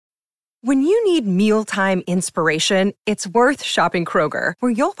When you need mealtime inspiration, it's worth shopping Kroger,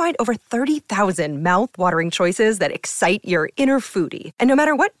 where you'll find over 30,000 mouth-watering choices that excite your inner foodie. And no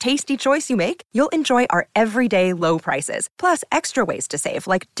matter what tasty choice you make, you'll enjoy our everyday low prices, plus extra ways to save,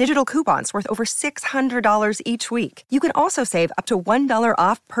 like digital coupons worth over $600 each week. You can also save up to $1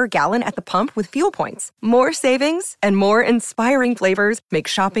 off per gallon at the pump with fuel points. More savings and more inspiring flavors make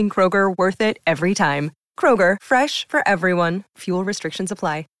shopping Kroger worth it every time. Kroger, fresh for everyone. Fuel restrictions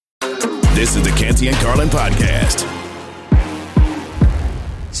apply. This is the Canty and Carlin podcast.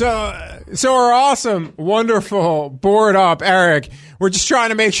 So our awesome, wonderful, board up Eric, we're just trying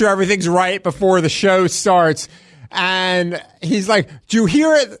to make sure everything's right before the show starts. And he's like, do you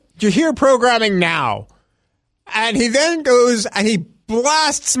hear it? Do you hear programming now? And he then goes and he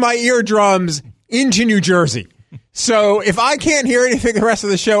blasts my eardrums into New Jersey. So if I can't hear anything the rest of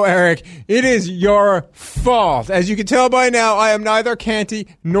the show, Eric, it is your fault. As you can tell by now, I am neither Canty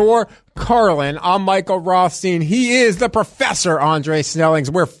nor Carlin. I'm Michael Rothstein. He is the Professor Andre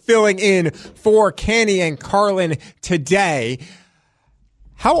Snellings. We're filling in for Canty and Carlin today.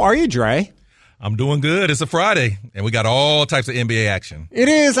 How are you, Dre? I'm doing good. It's a Friday, and we got all types of NBA action. It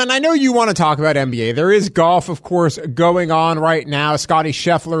is, and I know you want to talk about NBA. There is golf, of course, going on right now. Scottie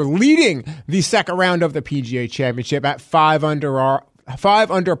Scheffler leading the second round of the PGA Championship at 5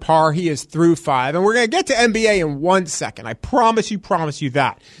 under par. He is through 5, and we're going to get to NBA in 1 second. I promise you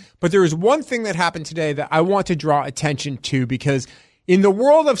that. But there is one thing that happened today that I want to draw attention to, because in the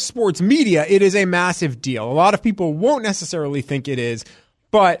world of sports media, it is a massive deal. A lot of people won't necessarily think it is,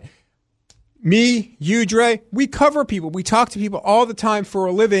 but me, you, Dre, we cover people. We talk to people all the time for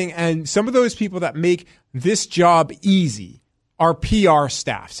a living, and some of those people that make this job easy are PR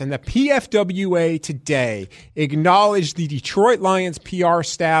staffs. And the PFWA today acknowledged the Detroit Lions PR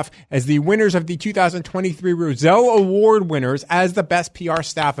staff as the winners of the 2023 Roselle Award winners as the best PR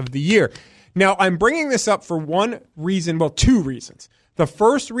staff of the year. Now, I'm bringing this up for two reasons. The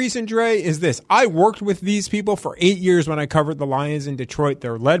first reason, Dre, is this. I worked with these people for 8 years when I covered the Lions in Detroit.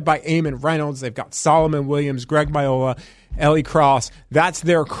 They're led by Eamon Reynolds. They've got Solomon Williams, Greg Miola, Ellie Cross. That's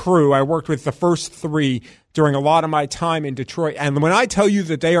their crew. I worked with the first 3 during a lot of my time in Detroit. And when I tell you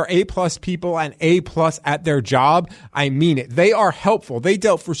that they are A-plus people and A-plus at their job, I mean it. They are helpful. They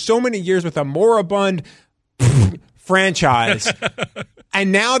dealt for so many years with a moribund franchise.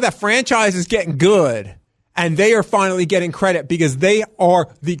 And now that franchise is getting good. And they are finally getting credit because they are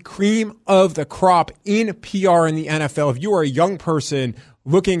the cream of the crop in PR in the NFL. If you are a young person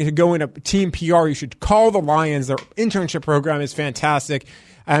looking to go into team PR, you should call the Lions. Their internship program is fantastic.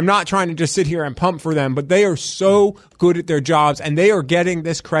 I'm not trying to just sit here and pump for them, but they are so good at their jobs, and they are getting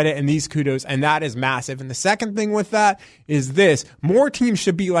this credit and these kudos, and that is massive. And the second thing with that is this. More teams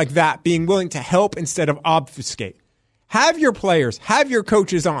should be like that, being willing to help instead of obfuscate. Have your players, have your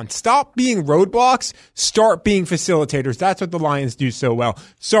coaches on. Stop being roadblocks. Start being facilitators. That's what the Lions do so well.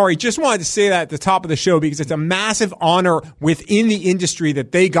 Sorry, just wanted to say that at the top of the show because it's a massive honor within the industry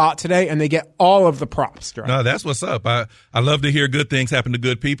that they got today, and they get all of the props. Right? No, that's what's up. I love to hear good things happen to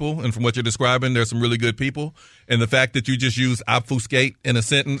good people, and from what you're describing, there's some really good people. And the fact that you just used obfuscate in a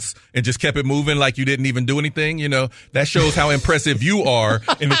sentence and just kept it moving like you didn't even do anything, that shows how impressive you are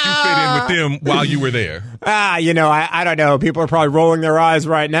and that you fit in with them while you were there. I don't know. People are probably rolling their eyes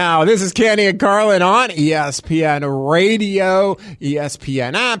right now. This is Canty and Carlin on ESPN Radio,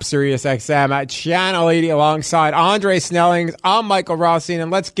 ESPN app, Sirius XM at Channel 80 alongside Andre Snellings. I'm Michael Rothstein, and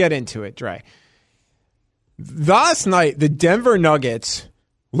let's get into it, Dre. Last night, the Denver Nuggets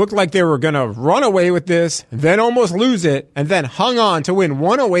looked like they were going to run away with this, then almost lose it, and then hung on to win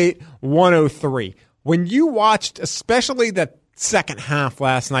 108-103. When you watched, especially the second half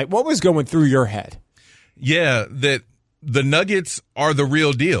last night, what was going through your head? Yeah, that the Nuggets are the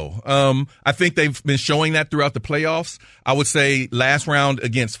real deal. I think they've been showing that throughout the playoffs. I would say last round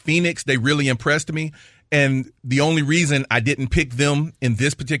against Phoenix, they really impressed me. And the only reason I didn't pick them in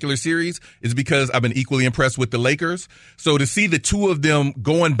this particular series is because I've been equally impressed with the Lakers. So to see the two of them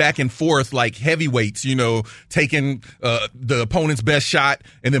going back and forth like heavyweights, taking the opponent's best shot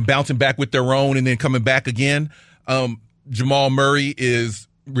and then bouncing back with their own and then coming back again. Jamal Murray is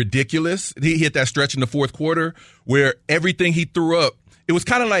ridiculous. He hit that stretch in the fourth quarter where everything he threw up, it was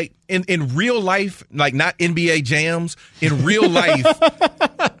kind of like in real life, like not NBA jams, in real life,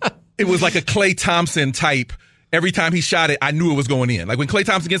 it was like a Klay Thompson type. Every time he shot it, I knew it was going in. Like when Klay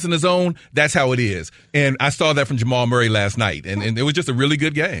Thompson gets in the zone, that's how it is. And I saw that from Jamal Murray last night, and it was just a really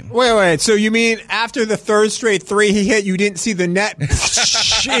good game. Wait. So you mean after the third straight three he hit, you didn't see the net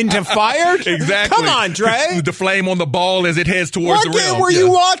into fire? Exactly. Come on, Dre. The flame on the ball as it heads towards the rim. What game were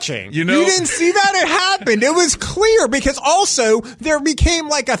you watching? You know? You didn't see that? It happened. It was clear because also there became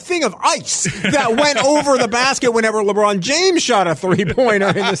like a thing of ice that went over the basket whenever LeBron James shot a three-pointer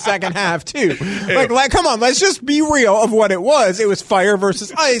in the second half, too. Like, come on, let's just be real of what it was. It was fire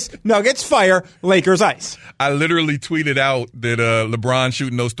versus ice. Nuggets fire, Lakers ice. I literally tweeted out that LeBron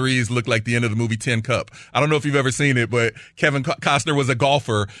shooting those threes looked like the end of the movie Tin Cup. I don't know if you've ever seen it, but Kevin Costner was a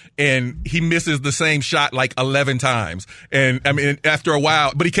golfer, and he misses the same shot like 11 times. And, I mean, after a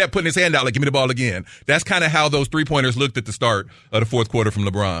while, but he kept putting his hand out like, give me the ball again. That's kind of how those three-pointers looked at the start of the fourth quarter from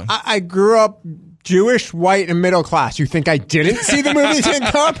LeBron. I grew up Jewish, white, and middle class. You think I didn't see the movie Tin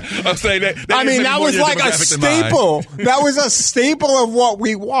Cup? I'm saying that. That was like a staple. That was a staple of what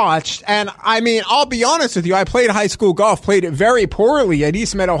we watched. And I mean, I'll be honest with you. I played high school golf, played it very poorly at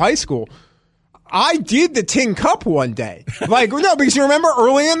East Meadow High School. I did the Tin Cup one day. No, because you remember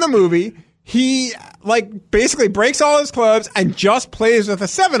early in the movie, he basically breaks all his clubs and just plays with a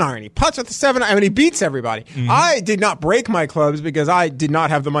 7-iron. He putts with a 7-iron and he beats everybody. Mm-hmm. I did not break my clubs because I did not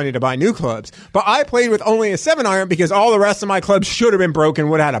have the money to buy new clubs. But I played with only a 7-iron because all the rest of my clubs should have been broken,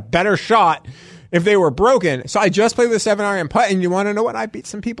 would have had a better shot if they were broken. So I just played with a 7-iron putt, and you want to know what? I beat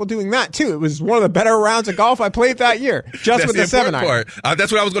some people doing that too. It was one of the better rounds of golf I played that year, just with the 7-iron.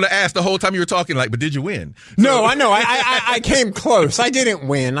 That's what I was going to ask the whole time you were talking, but did you win? No, I know. I came close. I didn't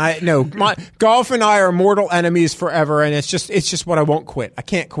win. My golf and I are mortal enemies forever, and it's just what I won't quit. I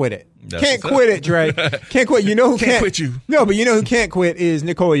can't quit it. Can't quit it, Dre. Can't quit. You know who can't quit you? No, but you know who can't quit is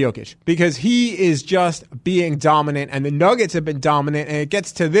Nikola Jokic, because he is just being dominant, and the Nuggets have been dominant. And it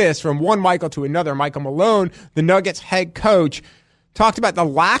gets to this from one Michael to another. Michael Malone, the Nuggets head coach, talked about the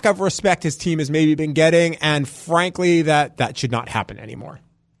lack of respect his team has maybe been getting, and frankly, that should not happen anymore.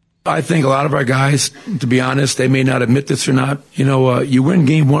 I think a lot of our guys, to be honest, they may not admit this or not. You win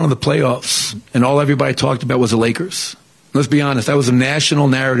game one of the playoffs, and all everybody talked about was the Lakers. Let's be honest, that was a national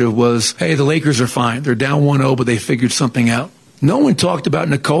narrative was, hey, the Lakers are fine. They're down 1-0, but they figured something out. No one talked about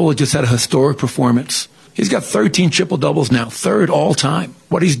Nikola just had a historic performance. He's got 13 triple-doubles now, third all-time.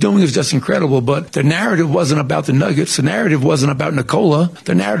 What he's doing is just incredible, but the narrative wasn't about the Nuggets. The narrative wasn't about Nikola.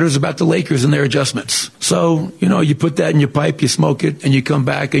 The narrative was about the Lakers and their adjustments. So, you put that in your pipe, you smoke it, and you come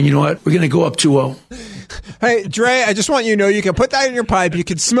back, and you know what? We're going to go up 2-0. Hey, Dre, I just want you to know you can put that in your pipe. You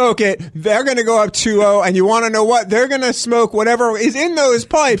can smoke it. They're going to go up 2-0, and you want to know what? They're going to smoke whatever is in those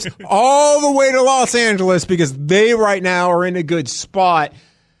pipes all the way to Los Angeles, because they right now are in a good spot.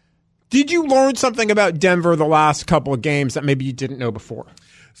 Did you learn something about Denver the last couple of games that maybe you didn't know before?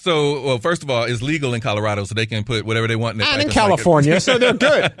 So, well, first of all, it's legal in Colorado, so they can put whatever they want in their pipe. And in California, so they're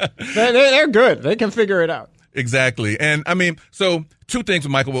good. They're good. They can figure it out. Exactly. And I mean, so two things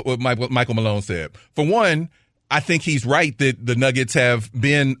with what Michael Malone said. For one, I think he's right that the Nuggets have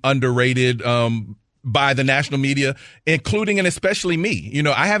been underrated by the national media, including and especially me.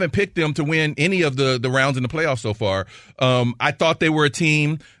 I haven't picked them to win any of the rounds in the playoffs so far. I thought they were a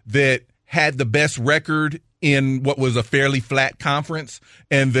team that had the best record in what was a fairly flat conference,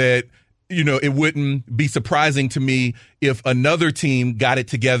 and that it wouldn't be surprising to me if another team got it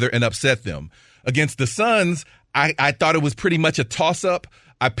together and upset them. Against the Suns, I thought it was pretty much a toss-up.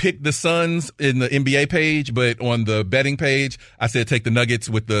 I picked the Suns in the NBA page, but on the betting page, I said take the Nuggets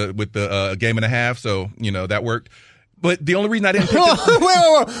with the game and a half. So, that worked. But the only reason I didn't pick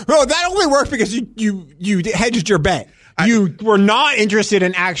Whoa, that only worked because you hedged your bet. You were not interested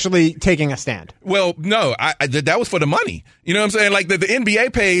in actually taking a stand. Well, no, that was for the money. You know what I'm saying? Like the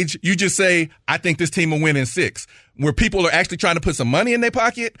NBA page, you just say, I think this team will win in 6. Where people are actually trying to put some money in their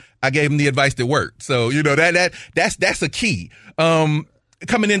pocket, I gave them the advice that worked. So, that's a key.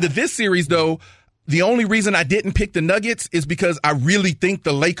 Coming into this series, though, the only reason I didn't pick the Nuggets is because I really think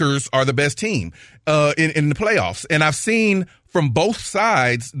the Lakers are the best team in the playoffs. And I've seen from both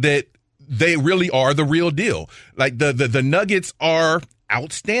sides that they really are the real deal. Like the Nuggets are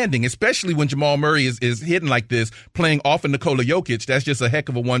outstanding, especially when Jamal Murray is hitting like this, playing off of Nikola Jokic. That's just a heck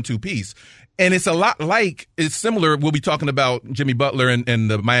of a 1-2 piece. And it's it's similar. We'll be talking about Jimmy Butler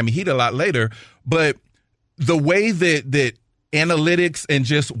and the Miami Heat a lot later. But the way that analytics and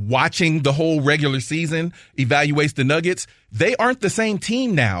just watching the whole regular season evaluates the Nuggets, they aren't the same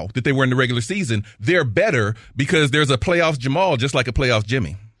team now that they were in the regular season. They're better because there's a playoffs Jamal just like a playoffs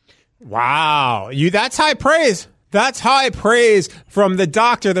Jimmy. Wow. That's high praise. That's high praise from the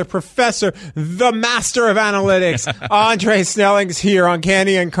doctor, the professor, the master of analytics. Andre Snelling's here on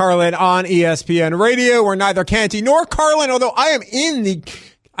Canty and Carlin on ESPN Radio. We're neither Canty nor Carlin, although I am in the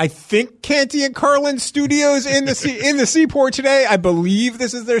I think Canty and Carlin Studios in the Seaport today. I believe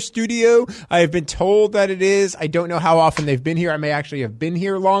this is their studio. I have been told that it is. I don't know how often they've been here. I may actually have been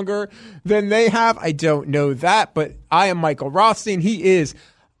here longer than they have. I don't know that, but I am Michael Rothstein. He is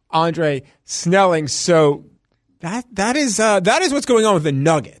Andre Snelling. So that is what's going on with the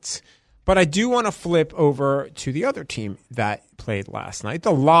Nuggets. But I do want to flip over to the other team that played last night,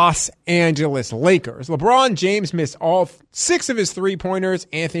 the Los Angeles Lakers. LeBron James missed all 6 of his three-pointers.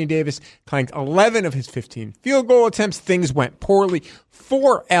 Anthony Davis clanked 11 of his 15 field goal attempts. Things went poorly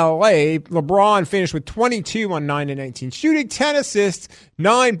for LA. LeBron finished with 22 on 9 and 19 shooting, 10 assists,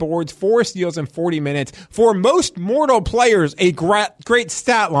 9 boards, 4 steals in 40 minutes. For most mortal players, a great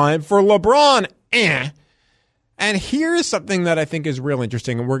stat line. For LeBron, And here's something that I think is real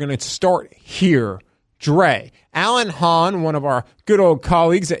interesting, and we're going to start here. Dre. Alan Hahn, one of our good old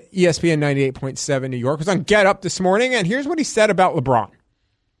colleagues at ESPN 98.7 New York, was on Get Up this morning, and here's what he said about LeBron.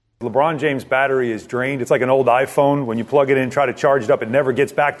 LeBron James' battery is drained. It's like an old iPhone. When you plug it in and try to charge it up, it never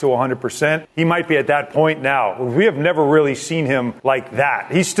gets back to 100%. He might be at that point now. We have never really seen him like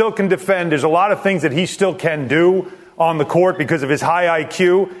that. He still can defend. There's a lot of things that he still can do on the court because of his high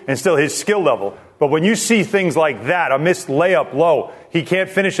IQ and still his skill level. But when you see things like that, a missed layup low, he can't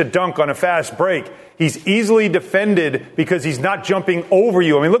finish a dunk on a fast break. He's easily defended because he's not jumping over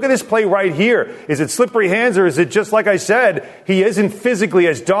you. I mean, look at this play right here. Is it slippery hands or is it just like I said, he isn't physically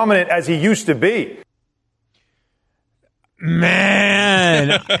as dominant as he used to be?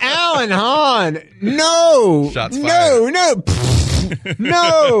 Man, Alan Hahn, no. Shots fired.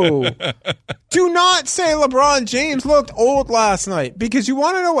 No. Do not say LeBron James looked old last night, because you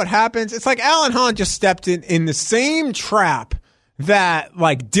want to know what happens? It's like Alan Hahn just stepped in the same trap that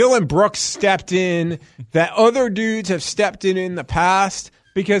like Dylan Brooks stepped in, that other dudes have stepped in the past,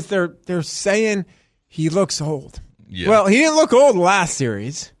 because they're saying he looks old. Yeah. Well, he didn't look old last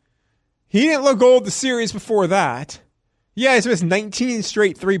series. He didn't look old the series before that. Yeah, he's missed 19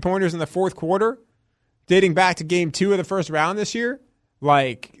 straight three-pointers in the fourth quarter, dating back to game 2 of the first round this year.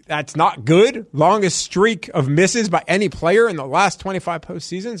 Like, that's not good. Longest streak of misses by any player in the last 25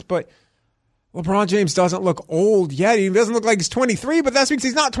 postseasons. But LeBron James doesn't look old yet. He doesn't look like he's 23, but that's because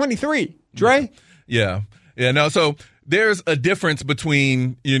he's not 23. Dre? Yeah. No, so there's a difference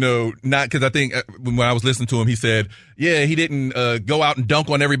between, not because I think when I was listening to him, he said, yeah, he didn't go out and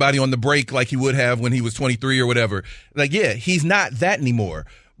dunk on everybody on the break like he would have when he was 23 or whatever. Like, yeah, he's not that anymore.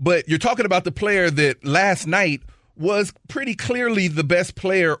 But you're talking about the player that last night was pretty clearly the best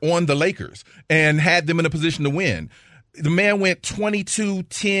player on the Lakers and had them in a position to win. The man went 22,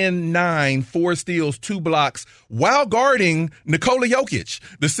 10, 9, 4 steals, 2 blocks while guarding Nikola Jokic,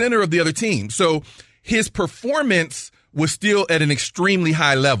 the center of the other team. So his performance was still at an extremely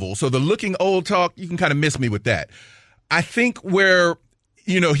high level. So the looking old talk, you can kind of miss me with that. I think where,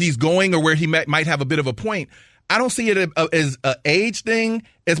 he's going, or where he might have a bit of a point, I don't see it as an age thing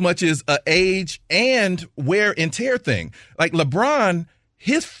as much as an age and wear and tear thing. Like LeBron,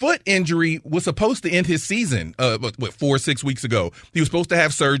 his foot injury was supposed to end his season 4-6 weeks ago. He was supposed to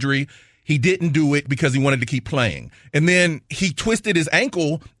have surgery. He didn't do it because he wanted to keep playing. And then he twisted his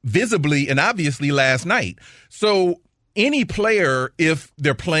ankle visibly and obviously last night. So any player, if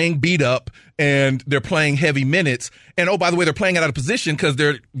they're playing beat up and they're playing heavy minutes, and oh, by the way, they're playing out of position because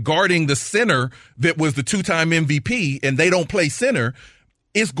they're guarding the center that was the 2-time MVP and they don't play center,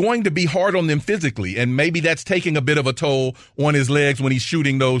 it's going to be hard on them physically. And maybe that's taking a bit of a toll on his legs when he's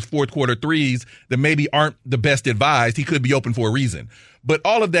shooting those fourth quarter threes that maybe aren't the best advised. He could be open for a reason. But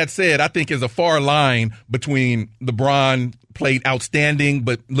all of that said, I think is a far line between LeBron played outstanding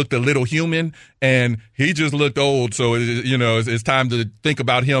but looked a little human, and he just looked old. So, it's time to think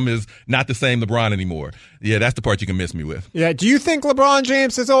about him as not the same LeBron anymore. Yeah, that's the part you can miss me with. Yeah, do you think LeBron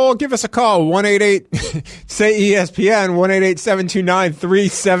James is old? Give us a call, 1-88-SAY-ESPN,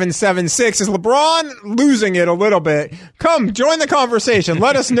 1-888-729-3776. Is LeBron losing it a little bit? Come, join the conversation.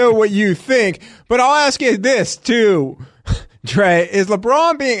 Let us know what you think. But I'll ask you this, too. Dre, is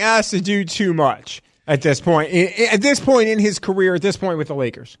LeBron being asked to do too much at this point? At this point in his career, at this point with the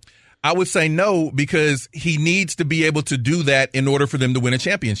Lakers? I would say no, because he needs to be able to do that in order for them to win a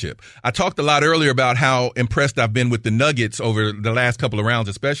championship. I talked a lot earlier about how impressed I've been with the Nuggets over the last couple of rounds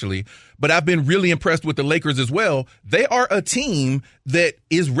especially, but I've been really impressed with the Lakers as well. They are a team that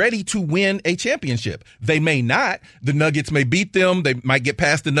is ready to win a championship. They may not. The Nuggets may beat them. They might get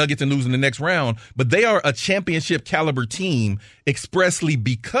past the Nuggets and lose in the next round, but they are a championship caliber team expressly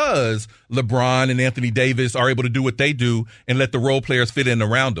because LeBron and Anthony Davis are able to do what they do and let the role players fit in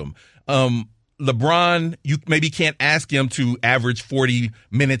around them. LeBron, you maybe can't ask him to average 40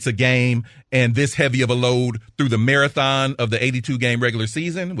 minutes a game and this heavy of a load through the marathon of the 82-game regular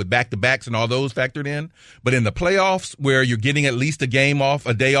season with back-to-backs and all those factored in. But in the playoffs, where you're getting at least a day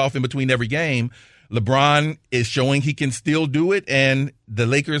off in between every game, LeBron is showing he can still do it, and the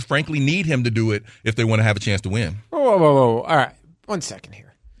Lakers, frankly, need him to do it if they want to have a chance to win. Whoa. All right. 1 second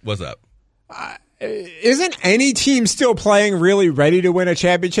here. What's up? Isn't any team still playing really ready to win a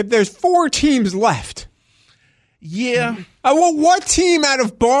championship? There's 4 teams left. Yeah. Well, what team out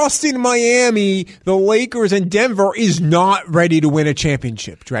of Boston, Miami, the Lakers, and Denver is not ready to win a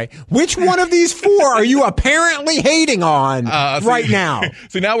championship, Trey? Which one of these 4 are you apparently hating on right now?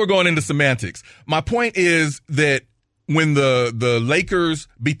 See, now we're going into semantics. My point is that when the Lakers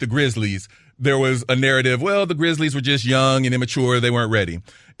beat the Grizzlies, there was a narrative, well, the Grizzlies were just young and immature. They weren't ready.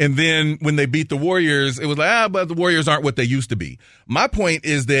 And then when they beat the Warriors, it was like, but the Warriors aren't what they used to be. My point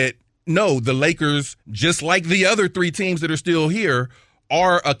is that, no, the Lakers, just like the other 3 teams that are still here,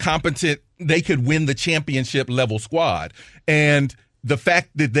 are a competent, they could win the championship level squad. And the fact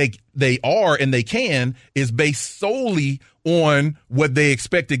that they are and they can is based solely on what they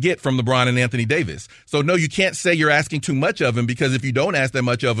expect to get from LeBron and Anthony Davis. So, no, you can't say you're asking too much of them, because if you don't ask that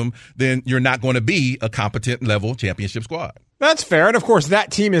much of them, then you're not going to be a competent level championship squad. That's fair. And, of course,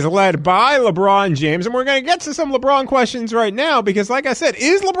 that team is led by LeBron James. And we're going to get to some LeBron questions right now because, like I said,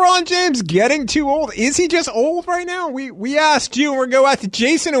 is LeBron James getting too old? Is he just old right now? We asked you, and we're going to go out to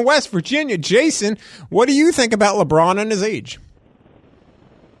Jason in West Virginia. Jason, what do you think about LeBron and his age?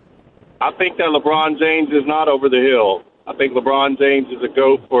 I think that LeBron James is not over the hill. I think LeBron James is a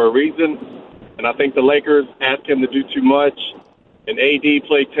GOAT for a reason, and I think the Lakers asked him to do too much, and AD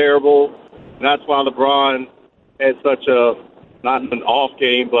played terrible, and that's why LeBron had such a, not an off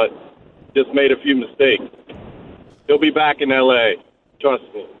game, but just made a few mistakes. He'll be back in L.A., trust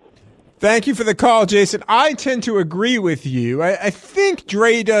me. Thank you for the call, Jason. I tend to agree with you. I think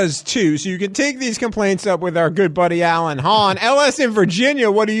Dre does too, so you can take these complaints up with our good buddy Alan Hahn. LS in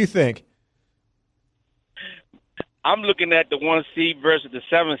Virginia, what do you think? I'm looking at the 1 seed versus the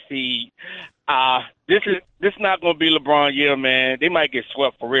 7 seed. This is not going to be LeBron year, man. They might get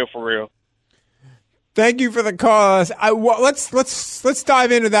swept for real. Thank you for the call. Let's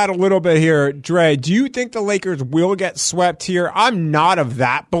dive into that a little bit here, Dre. Do you think the Lakers will get swept here? I'm not of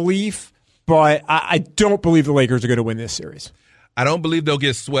that belief, but I don't believe the Lakers are going to win this series. I don't believe they'll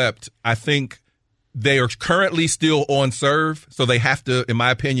get swept. I think they are currently still on serve, so they have to, in my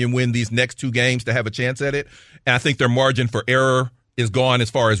opinion, win these next 2 games to have a chance at it. And I think their margin for error is gone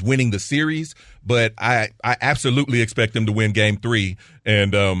as far as winning the series. But I absolutely expect them to win Game 3,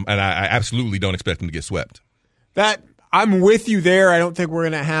 and I absolutely don't expect them to get swept. That I'm with you there. I don't think we're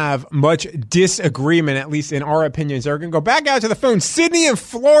going to have much disagreement, at least in our opinions. We're going to go back out to the phone. Sydney in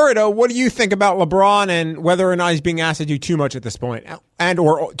Florida, what do you think about LeBron and whether or not he's being asked to do too much at this point and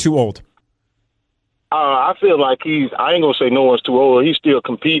or too old? I feel like I ain't going to say no one's too old. He's still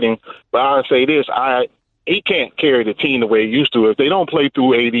competing. But I'll say this, he can't carry the team the way he used to. If they don't play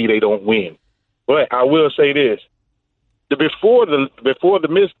through AD, they don't win. But I will say this. Before the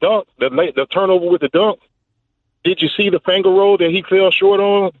missed dunk, the turnover with the dunk, did you see the finger roll that he fell short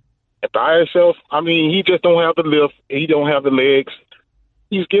on by himself? I mean, he just don't have the lift. He don't have the legs.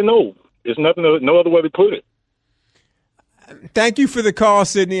 He's getting old. There's no other way to put it. Thank you for the call,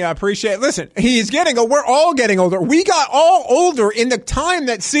 Sydney. I appreciate it. Listen, he's getting old. We're all getting older. We got all older in the time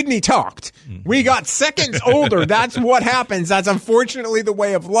that Sydney talked. We got seconds older. That's what happens. That's unfortunately the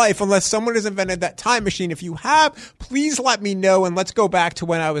way of life, unless someone has invented that time machine. If you have, please let me know, and let's go back to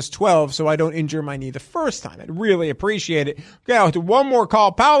when I was 12 so I don't injure my knee the first time. I'd really appreciate it. Okay, I'll do one more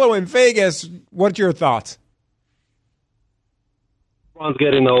call. Paolo in Vegas, what's your thoughts? LeBron's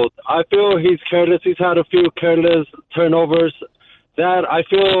getting old. I feel he's careless. He's had a few careless turnovers. That I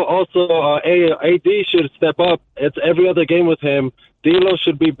feel also AD should step up. It's every other game with him. D'Lo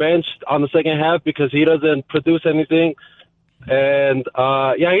should be benched on the second half because he doesn't produce anything. And,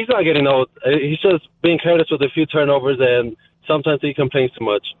 he's not getting old. He's just being careless with a few turnovers, and sometimes he complains too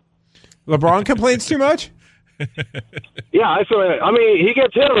much. LeBron complains too much? Yeah, I feel. I mean, he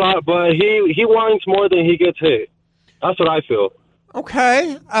gets hit a lot, but he whines more than he gets hit. That's what I feel.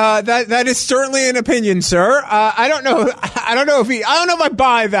 Okay, that is certainly an opinion, sir. I don't know if I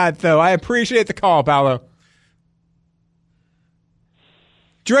buy that though. I appreciate the call, Paolo.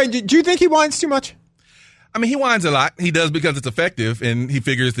 Dre, do you think he whines too much? I mean, he whines a lot. He does because it's effective, and he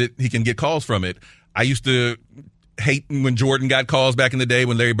figures that he can get calls from it. I used to hate when Jordan got calls back in the day,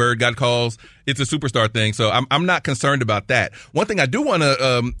 when Larry Bird got calls. It's a superstar thing, so I'm not concerned about that. One thing I do want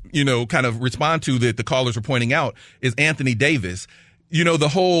to, kind of respond to that the callers were pointing out is Anthony Davis. the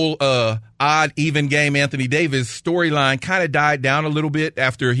whole odd, even game Anthony Davis storyline kind of died down a little bit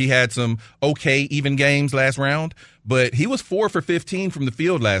after he had some okay, even games last round. But he was 4 for 15 from the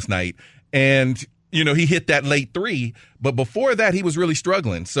field last night. And, he hit that late three. But before that, he was really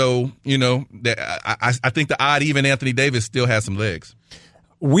struggling. So, I think the odd, even Anthony Davis still has some legs.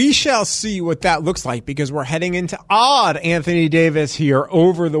 We shall see what that looks like because we're heading into odd Anthony Davis here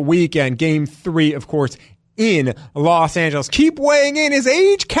over the weekend. Game 3, of course, in Los Angeles. Keep weighing in. His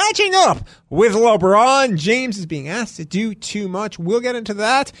age catching up with LeBron James is being asked to do too much. We'll get into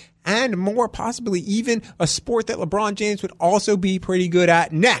that and more, possibly even a sport that LeBron James would also be pretty good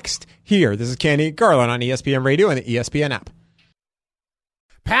at next. Here, this is Canty and Garland on ESPN Radio and the ESPN app.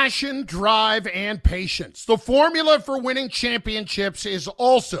 Passion, drive, and patience. The formula for winning championships is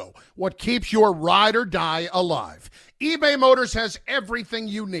also what keeps your ride or die alive. eBay Motors has everything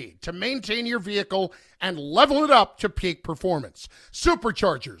you need to maintain your vehicle and level it up to peak performance.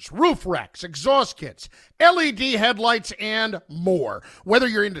 Superchargers, roof racks, exhaust kits, LED headlights, and more. Whether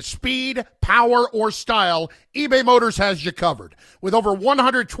you're into speed, power, or style, eBay Motors has you covered. With over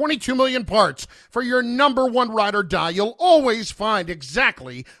 122 million parts for your number one ride or die, you'll always find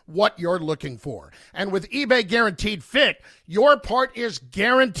exactly what you're looking for. And with eBay Guaranteed Fit, your part is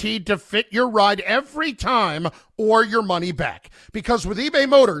guaranteed to fit your ride every time or your money back. Because with eBay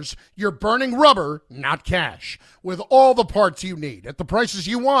Motors, you're burning rubber, not cash. With all the parts you need at the prices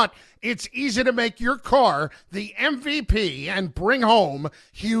you want, it's easy to make your car the MVP and bring home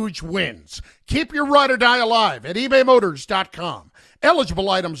huge wins. Keep your ride or die alive at ebaymotors.com. Eligible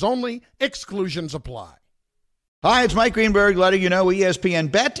items only. Exclusions apply. Hi, it's Mike Greenberg letting you know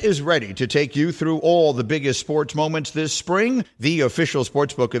ESPN Bet is ready to take you through all the biggest sports moments this spring. The official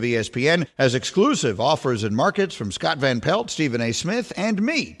sportsbook of ESPN has exclusive offers and markets from Scott Van Pelt, Stephen A. Smith, and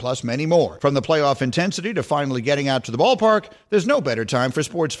me, plus many more. From the playoff intensity to finally getting out to the ballpark, there's no better time for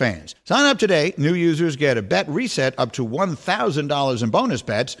sports fans. Sign up today. New users get a bet reset up to $1,000 in bonus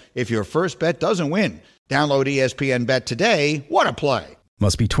bets if your first bet doesn't win. Download ESPN Bet today. What a play.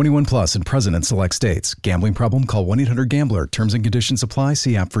 Must be 21 plus and present in select states. Gambling problem? Call 1-800-GAMBLER. Terms and conditions apply.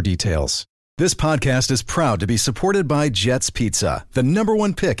 See app for details. This podcast is proud to be supported by Jets Pizza, the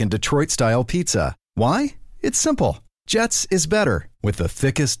 #1 pick in Detroit-style pizza. Why? It's simple. Jets is better. With the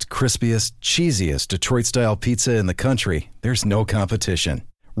thickest, crispiest, cheesiest Detroit-style pizza in the country, there's no competition.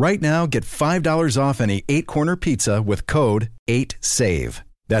 Right now, get $5 off any 8-corner pizza with code 8SAVE.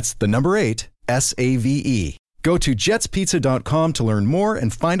 That's the number 8, SAVE. Go to jetspizza.com to learn more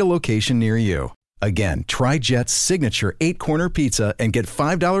and find a location near you. Again, try Jet's signature 8-corner pizza and get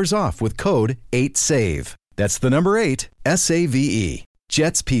 $5 off with code 8SAVE. That's the number 8, SAVE.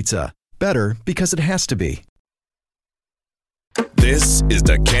 Jet's Pizza. Better because it has to be. This is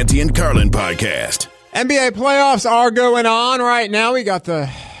the Canty and Carlin podcast. NBA playoffs are going on right now. We got the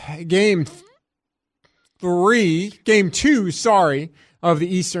game 2, of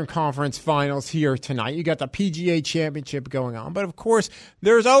the Eastern Conference Finals here tonight. You got the PGA Championship going on. But, of course,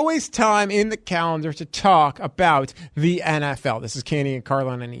 there's always time in the calendar to talk about the NFL. This is Canty and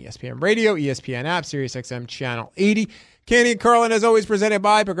Carlin on ESPN Radio, ESPN app, SiriusXM Channel 80. Canty and Carlin, as always, presented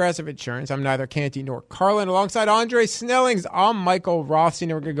by Progressive Insurance. I'm neither Canty nor Carlin. Alongside Andre Snellings, I'm Michael Rothstein.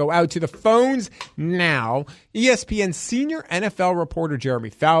 We're going to go out to the phones now. ESPN senior NFL reporter Jeremy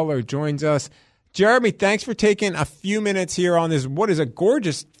Fowler joins us. Jeremy, thanks for taking a few minutes here on this, what is a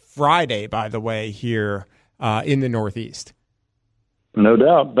gorgeous Friday, by the way, here in the Northeast. No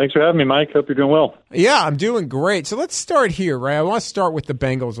doubt. Thanks for having me, Mike. Hope you're doing well. Yeah, I'm doing great. So let's start here, right? I want to start with the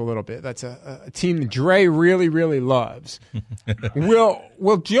Bengals a little bit. That's a team that Dre really, really loves.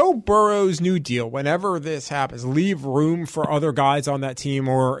 Will Joe Burrow's new deal, whenever this happens, leave room for other guys on that team,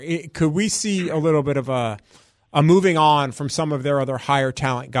 or could we see a little bit of a moving on from some of their other higher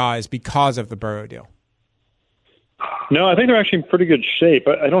talent guys because of the Burrow deal? No, I think they're actually in pretty good shape.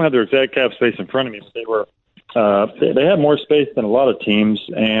 I don't have their exact cap space in front of me, but they were they had more space than a lot of teams.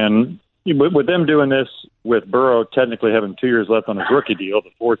 And with them doing this, with Burrow technically having 2 years left on his rookie deal,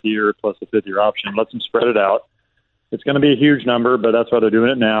 the 4th year plus the 5th year option, lets them spread it out. It's going to be a huge number, but that's why they're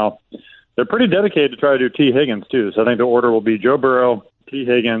doing it now. They're pretty dedicated to try to do T. Higgins, too. So I think the order will be Joe Burrow, T.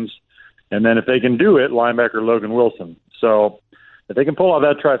 Higgins, and then if they can do it, linebacker Logan Wilson. So if they can pull off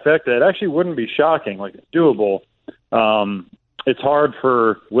that trifecta, it actually wouldn't be shocking. Like, it's doable. It's hard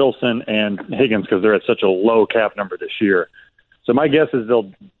for Wilson and Higgins because they're at such a low cap number this year. So my guess is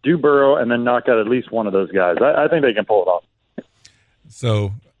they'll do Burrow and then knock out at least one of those guys. I think they can pull it off.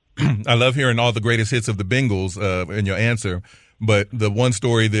 So I love hearing all the greatest hits of the Bengals in your answer. But the one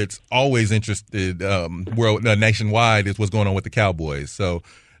story that's always interested nationwide is what's going on with the Cowboys. So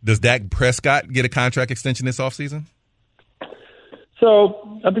does Dak Prescott get a contract extension this offseason?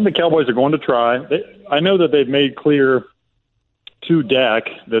 So I think the Cowboys are going to try. I know that they've made clear to Dak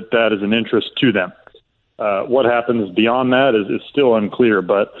that is an interest to them. What happens beyond that is still unclear,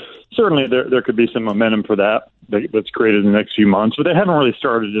 but certainly there could be some momentum for that's created in the next few months. But they haven't really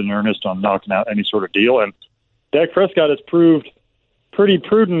started in earnest on knocking out any sort of deal. And Dak Prescott has proved pretty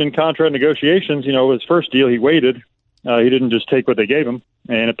prudent in contract negotiations. His first deal, he waited. He didn't just take what they gave him,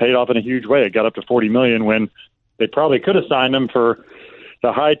 and it paid off in a huge way. It got up to $40 million when they probably could have signed him for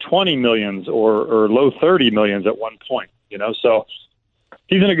the high $20 millions or low $30 millions at one point. So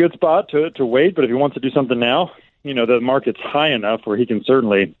he's in a good spot to wait. But if he wants to do something now, the market's high enough where he can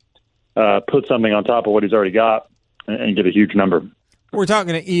certainly put something on top of what he's already got and get a huge number. We're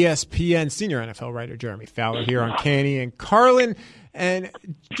talking to ESPN senior NFL writer Jeremy Fowler here on Canty and Carlin. And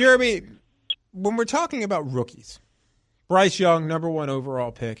Jeremy, when we're talking about rookies, Bryce Young, number 1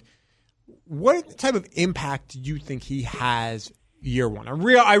 overall pick, what type of impact do you think he has year one?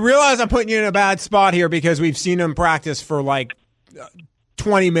 I realize I'm putting you in a bad spot here because we've seen him practice for like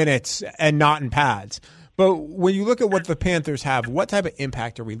 20 minutes and not in pads. But when you look at what the Panthers have, what type of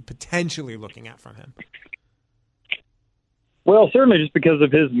impact are we potentially looking at from him? Well, certainly just because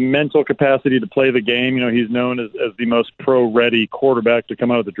of his mental capacity to play the game. He's known as the most pro-ready quarterback to come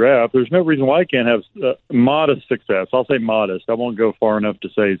out of the draft. There's no reason why he can't have modest success. I'll say modest. I won't go far enough to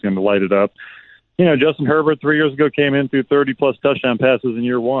say he's going to light it up. Justin Herbert 3 years ago came in through 30-plus touchdown passes in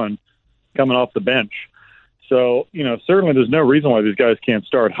year one, coming off the bench. So, certainly there's no reason why these guys can't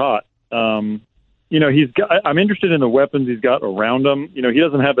start hot. I'm interested in the weapons he's got around him. He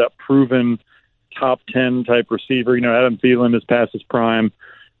doesn't have that proven top 10 type receiver. Adam Thielen is past his prime.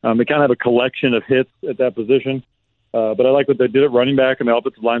 They kind of have a collection of hits at that position. But I like what they did at running back, and the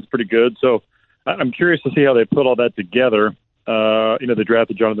offensive line's pretty good. So I'm curious to see how they put all that together. They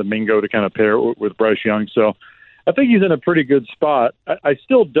drafted Jonathan Mingo to kind of pair with Bryce Young. So I think he's in a pretty good spot. I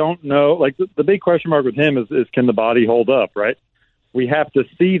still don't know. Like the big question mark with him is can the body hold up, right? We have to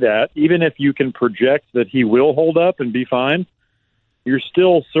see that. Even if you can project that he will hold up and be fine, you're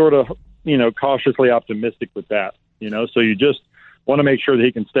still sort of, cautiously optimistic with that, so you just want to make sure that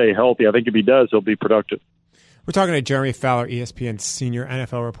he can stay healthy. I think if he does, he'll be productive. We're talking to Jeremy Fowler, ESPN senior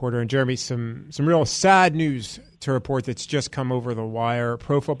NFL reporter. And Jeremy, some real sad news to report that's just come over the wire.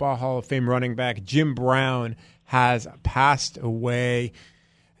 Pro Football Hall of Fame running back Jim Brown has passed away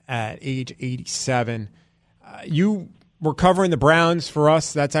at age 87. You were covering the Browns for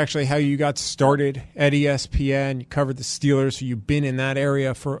us. That's actually how you got started at ESPN. You covered the Steelers, so you've been in that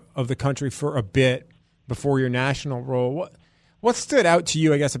area of the country for a bit before your national role. What stood out to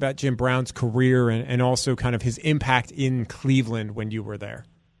you, I guess, about Jim Brown's career and also kind of his impact in Cleveland when you were there?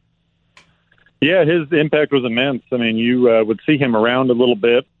 Yeah, his impact was immense. I mean, you would see him around a little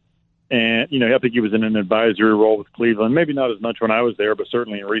bit. And, I think he was in an advisory role with Cleveland, maybe not as much when I was there, but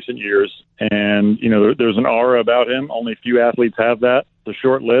certainly in recent years. And, there's an aura about him. Only a few athletes have that. It's a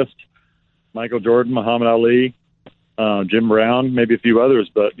short list. Michael Jordan, Muhammad Ali, Jim Brown, maybe a few others,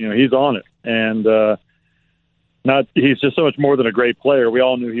 but, he's on it. And he's just so much more than a great player. We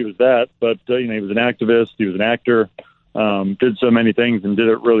all knew he was that, but, he was an activist. He was an actor, did so many things and did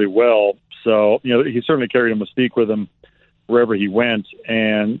it really well. So, he certainly carried a mystique with him wherever he went.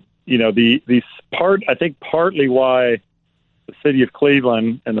 And, I think partly why the city of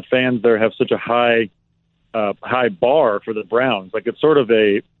Cleveland and the fans there have such a high bar for the Browns. Like it's sort of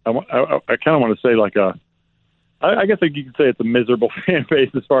I kind of want to say I guess you could say it's a miserable fan base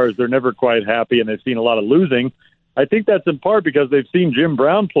as far as they're never quite happy and they've seen a lot of losing. I think that's in part because they've seen Jim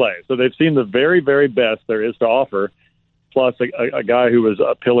Brown play. So they've seen the very, very best there is to offer, plus a guy who was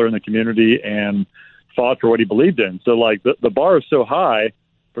a pillar in the community and fought for what he believed in. So the bar is so high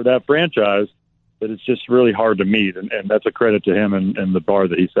for that franchise that it's just really hard to meet. And that's a credit to him and the bar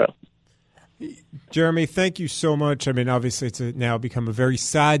that he set. Jeremy, thank you so much. I mean, obviously it's now become a very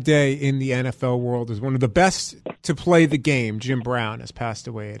sad day in the NFL world. As one of the best to play the game, Jim Brown has passed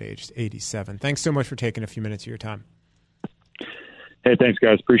away at age 87. Thanks so much for taking a few minutes of your time. Hey, thanks,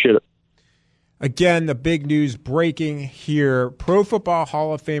 guys. Appreciate it. Again, the big news breaking here. Pro Football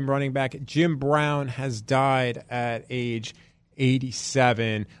Hall of Fame running back Jim Brown has died at age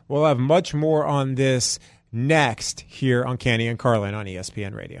 87. We'll have much more on this next here on Canty and Carlin on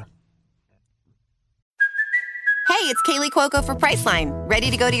ESPN Radio. Hey, it's Kaylee Cuoco for Priceline.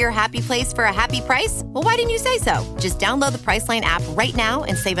 Ready to go to your happy place for a happy price? Well, why didn't you say so? Just download the Priceline app right now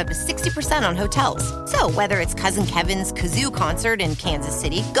and save up to 60% on hotels. So whether it's Cousin Kevin's Kazoo Concert in Kansas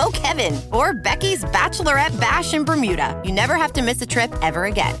City, go Kevin, or Becky's Bachelorette Bash in Bermuda, you never have to miss a trip ever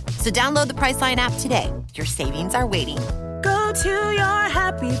again. So download the Priceline app today. Your savings are waiting. Go to your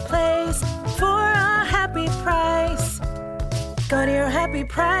happy place for a happy price. Go to your happy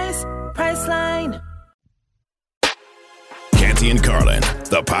price, Priceline. Canty and Carlin,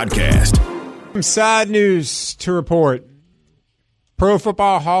 the podcast. Some sad news to report. Pro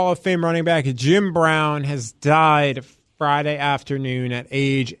Football Hall of Fame running back Jim Brown has died Friday afternoon at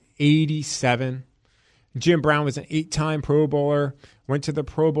age 87. Jim Brown was an 8-time Pro Bowler, went to the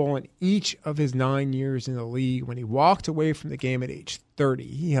Pro Bowl in each of his 9 years in the league. When he walked away from the game at age 30,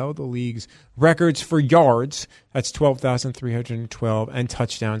 he held the league's records for yards, that's 12,312, and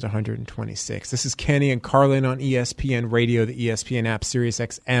touchdowns, 126. This is Kenny and Carlin on ESPN Radio, the ESPN app, Sirius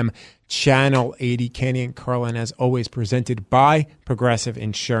XM, Channel 80. Kenny and Carlin, as always, presented by Progressive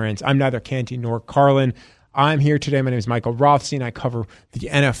Insurance. I'm neither Canty nor Carlin. I'm here today. My name is Michael Rothstein. I cover the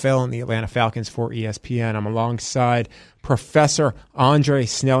NFL and the Atlanta Falcons for ESPN. I'm alongside Professor Andre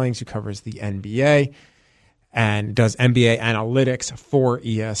Snellings, who covers the NBA and does NBA analytics for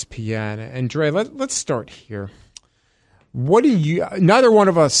ESPN. Andre, let's start here. What do you? Neither one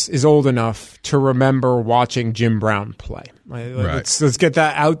of us is old enough to remember watching Jim Brown play. Let's get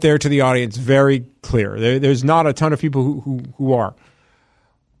that out there to the audience very clear. There's not a ton of people who are.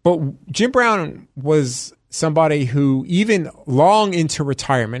 But Jim Brown was somebody who, even long into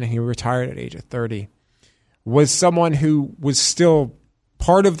retirement, and he retired at the age of 30, was someone who was still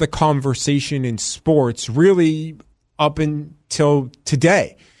part of the conversation in sports really up until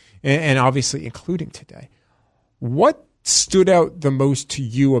today, and obviously including today. What stood out the most to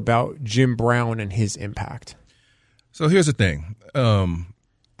you about Jim Brown and his impact? So here's the thing.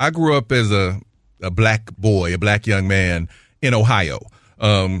 I grew up as a black boy, a black young man in Ohio.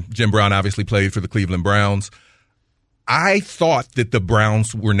 Jim Brown obviously played for the Cleveland Browns. I thought that the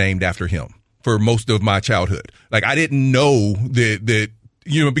Browns were named after him for most of my childhood. Like, I didn't know that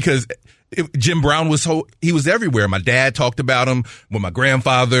because Jim Brown he was everywhere. My dad talked about him with my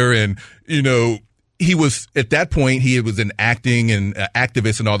grandfather, and, he was, at that point, he was an acting and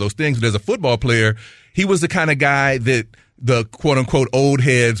activist and all those things. But as a football player, he was the kind of guy that the quote unquote old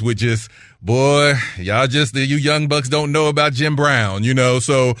heads would just, boy, you young bucks don't know about Jim Brown,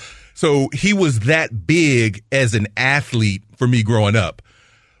 So he was that big as an athlete for me growing up.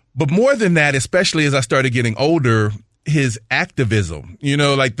 But more than that, especially as I started getting older, his activism,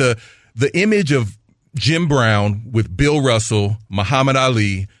 like the image of Jim Brown with Bill Russell, Muhammad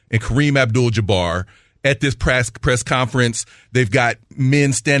Ali, and Kareem Abdul-Jabbar at this press conference. They've got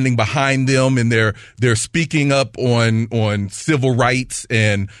men standing behind them, and they're speaking up on civil rights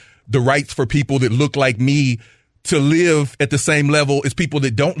and the rights for people that look like me to live at the same level as people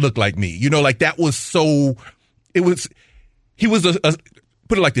that don't look like me. That was so, he was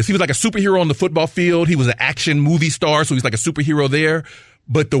put it like this. He was like a superhero on the football field. He was an action movie star, so he's like a superhero there.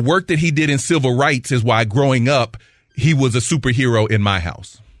 But the work that he did in civil rights is why growing up, he was a superhero in my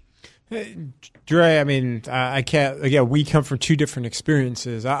house. Dre, I mean, I can't, again, we come from two different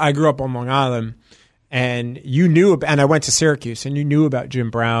experiences. I grew up on Long Island, and and I went to Syracuse, and you knew about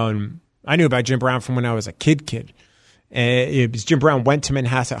Jim Brown. I knew about Jim Brown from when I was a kid. Jim Brown went to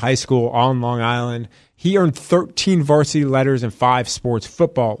Manhasset High School on Long Island. He earned 13 varsity letters in 5 sports: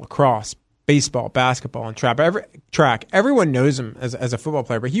 football, lacrosse, baseball, basketball, and track. Everyone knows him as a football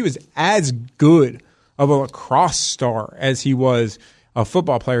player, but he was as good of a lacrosse star as he was a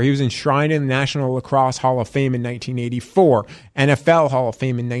football player. He was enshrined in the National Lacrosse Hall of Fame in 1984, NFL Hall of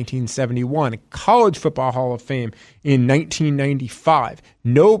Fame in 1971, College Football Hall of Fame in 1995.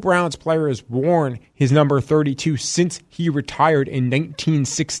 No Browns player has worn his number 32 since he retired in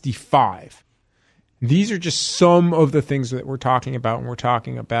 1965. These are just some of the things that we're talking about when we're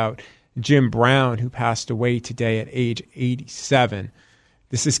talking about Jim Brown, who passed away today at age 87.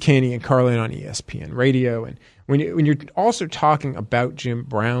 This is Kenny and Carlin on ESPN Radio. And when you're also talking about Jim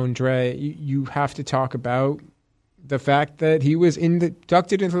Brown, Dre, you have to talk about the fact that he was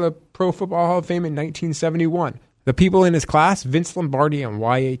inducted into the Pro Football Hall of Fame in 1971. The people in his class, Vince Lombardi and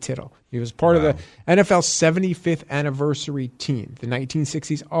Y.A. Tittle. He was part of the NFL 75th anniversary team, the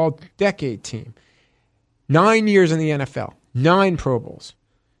 1960s All-Decade team. 9 years in the NFL, 9 Pro Bowls.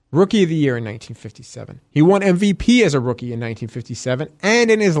 Rookie of the Year in 1957. He won MVP as a rookie in 1957 and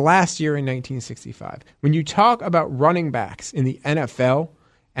in his last year in 1965. When you talk about running backs in the NFL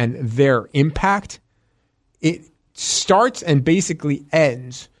and their impact, it starts and basically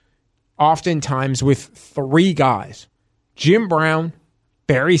ends oftentimes with 3 guys: Jim Brown,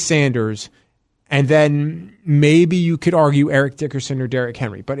 Barry Sanders, and then maybe you could argue Eric Dickerson or Derrick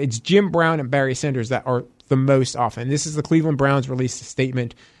Henry. But it's Jim Brown and Barry Sanders that are the most often. This is the Cleveland Browns released a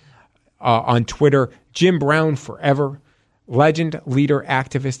statement on Twitter: Jim Brown forever. Legend, leader,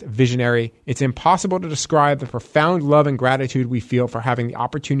 activist, visionary. It's impossible to describe the profound love and gratitude we feel for having the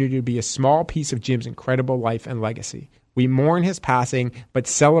opportunity to be a small piece of Jim's incredible life and legacy. We mourn his passing, but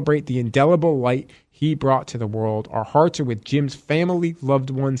celebrate the indelible light he brought to the world. Our hearts are with Jim's family,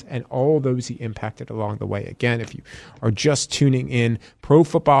 loved ones, and all those he impacted along the way. Again, if you are just tuning in, Pro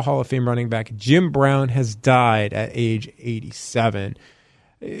Football Hall of Fame running back Jim Brown has died at age 87.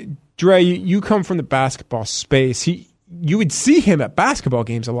 Dre, you come from the basketball space. You would see him at basketball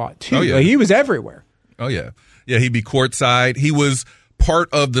games a lot, too. Oh, yeah. Like, he was everywhere. Oh, yeah. Yeah, he'd be courtside. He was part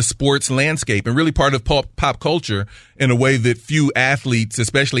of the sports landscape and really part of pop culture in a way that few athletes,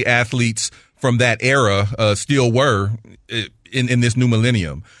 especially athletes from that era, still were in this new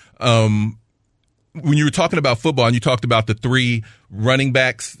millennium. When you were talking about football and you talked about the three running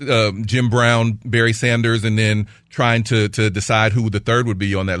backs, Jim Brown, Barry Sanders, and then trying to decide who the third would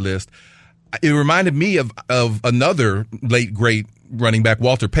be on that list, it reminded me of another late great running back,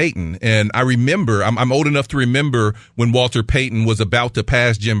 Walter Payton. And I remember, I'm old enough to remember when Walter Payton was about to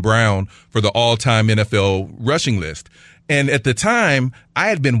pass Jim Brown for the all-time NFL rushing list. And at the time, I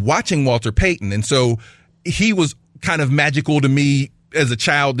had been watching Walter Payton. And so he was kind of magical to me as a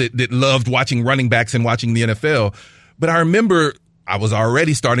child that loved watching running backs and watching the NFL. But I remember I was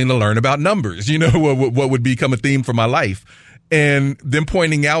already starting to learn about numbers, what would become a theme for my life. And then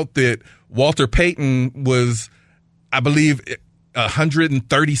pointing out that Walter Payton was, I believe,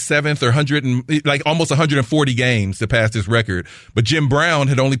 137th or almost 140 games to pass this record. But Jim Brown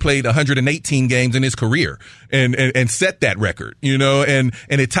had only played 118 games in his career and set that record, and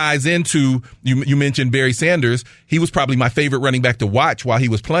it ties into, you mentioned Barry Sanders. He was probably my favorite running back to watch while he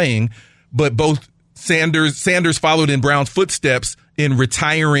was playing, but both Sanders followed in Brown's footsteps in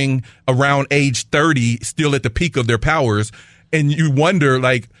retiring around age 30, still at the peak of their powers. And you wonder,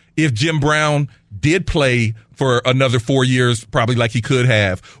 if Jim Brown did play for another 4 years, probably like he could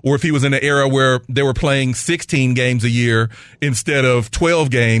have, or if he was in an era where they were playing 16 games a year instead of 12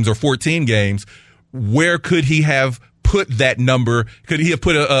 games or 14 games, where could he have put that number? Could he have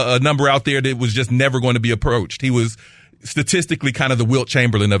put a number out there that was just never going to be approached? He was statistically kind of the Wilt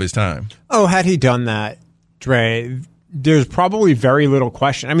Chamberlain of his time. Oh, had he done that, Dre, there's probably very little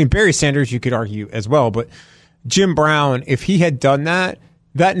question. I mean, Barry Sanders, you could argue as well, but Jim Brown, if he had done that,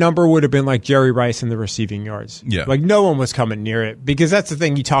 that number would have been like Jerry Rice in the receiving yards. Yeah. Like no one was coming near it, because that's the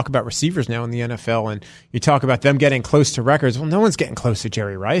thing. You talk about receivers now in the NFL and you talk about them getting close to records. Well, no one's getting close to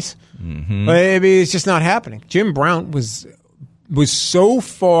Jerry Rice. Mm-hmm. It's just not happening. Jim Brown was so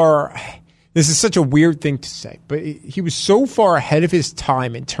far. This is such a weird thing to say, but he was so far ahead of his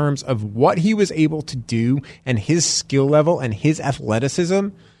time in terms of what he was able to do and his skill level and his athleticism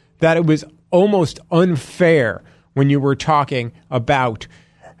that it was almost unfair when you were talking about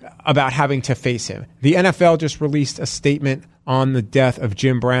having to face him. The NFL just released a statement on the death of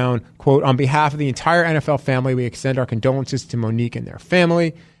Jim Brown. Quote, "On behalf of the entire NFL family, we extend our condolences to Monique and their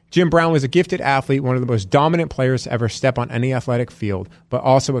family. Jim Brown was a gifted athlete, one of the most dominant players to ever step on any athletic field, but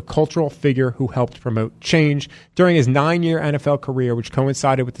also a cultural figure who helped promote change. During his 9-year NFL career, which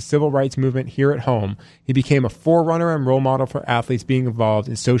coincided with the civil rights movement here at home, he became a forerunner and role model for athletes being involved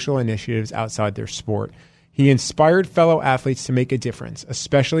in social initiatives outside their sport. He inspired fellow athletes to make a difference,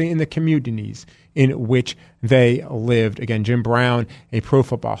 especially in the communities in which they lived." Again, Jim Brown, a Pro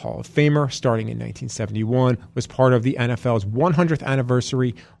Football Hall of Famer, starting in 1971, was part of the NFL's 100th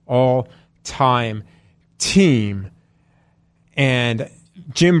anniversary all-time team. And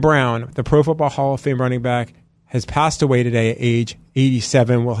Jim Brown, the Pro Football Hall of Fame running back, has passed away today at age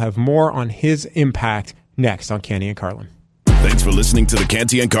 87. We'll have more on his impact next on Canty and Carlin. Thanks for listening to the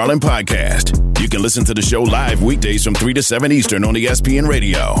Canty and Carlin podcast. You can listen to the show live weekdays from 3 to 7 Eastern on ESPN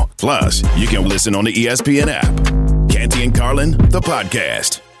Radio. Plus, you can listen on the ESPN app. Canty and Carlin, the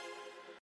podcast.